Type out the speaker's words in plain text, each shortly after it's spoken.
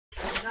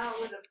No,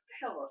 with a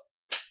pillow.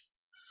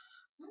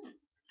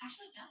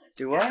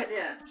 Do what?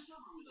 Yeah.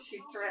 She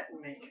threatened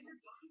me.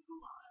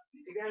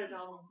 You got it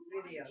on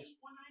video.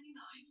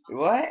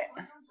 What?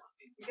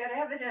 You got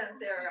evidence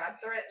there. I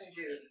threatened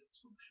you.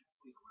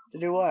 To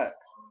do what?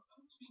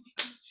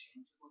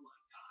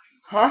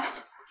 Huh?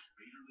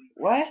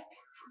 What?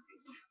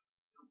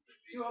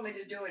 You want me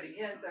to do it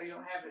again so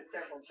you'll have it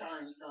several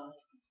times, huh?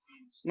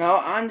 No,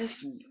 I'm just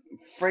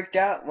freaked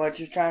out what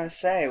you're trying to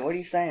say. What are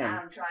you saying?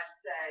 I'm trying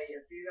to say,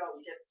 if you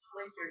don't get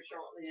sleep here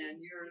shortly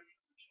and you're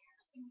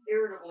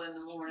irritable in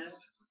the morning,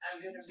 I'm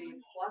going to be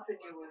fluffing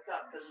you with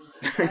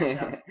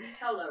something.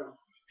 Hello.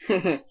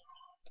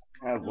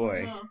 Oh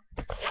boy.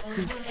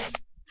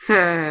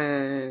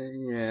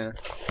 Yeah.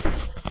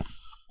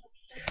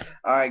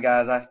 Alright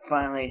guys, I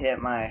finally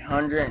hit my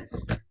 100th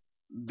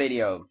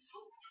video.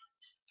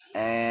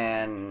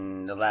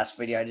 And the last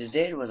video I just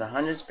did was a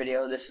 100th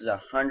video. This is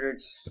a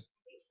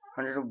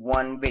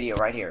 101 video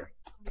right here.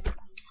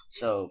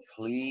 So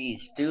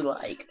please do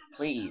like,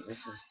 please. This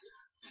is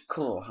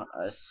cool.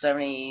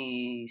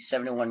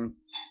 71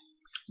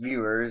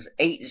 viewers,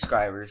 8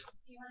 subscribers.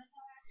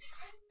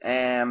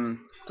 And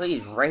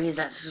please raise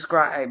that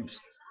subscribes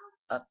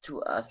up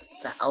to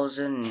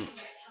 1,000.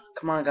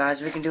 Come on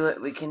guys, we can do it.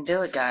 We can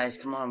do it guys.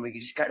 Come on, we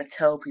just gotta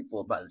tell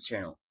people about the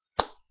channel.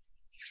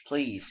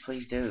 Please,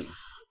 please do.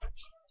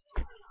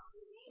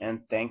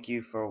 And thank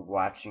you for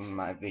watching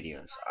my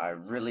videos. I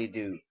really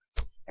do.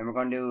 And we're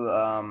gonna do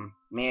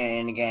me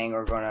and the gang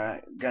are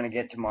gonna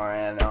get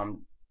tomorrow and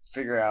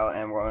figure out,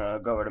 and we're gonna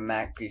go over to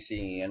Mac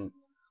PC and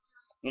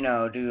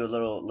do a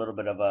little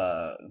bit of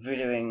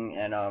videoing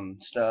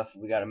and stuff.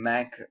 We got a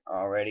Mac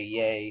already,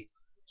 yay.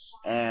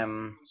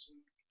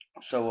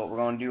 So what we're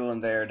gonna do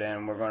in there,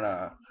 then we're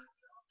gonna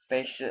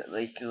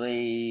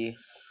basically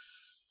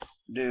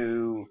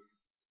do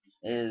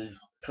is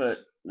put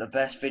the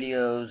best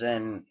videos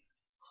and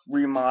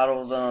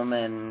remodel them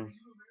and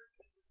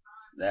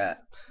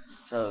that.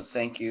 So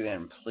thank you,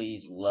 and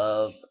please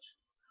love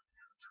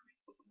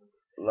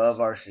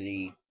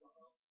RC.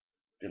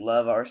 If you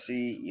love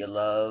RC, you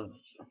love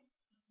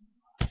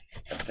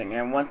everything.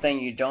 And one thing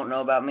you don't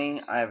know about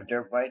me, I have a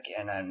dirt bike,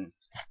 and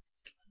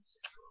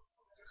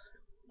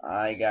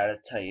I gotta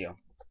tell you,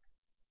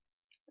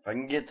 if I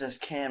can get this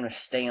cam to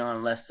stay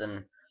on less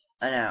than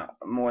an hour,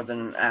 more than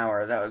an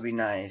hour, that would be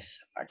nice.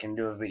 I can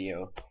do a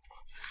video.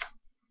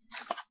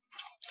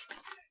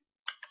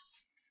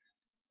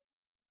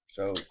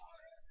 So,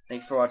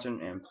 thanks for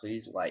watching, and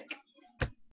please like.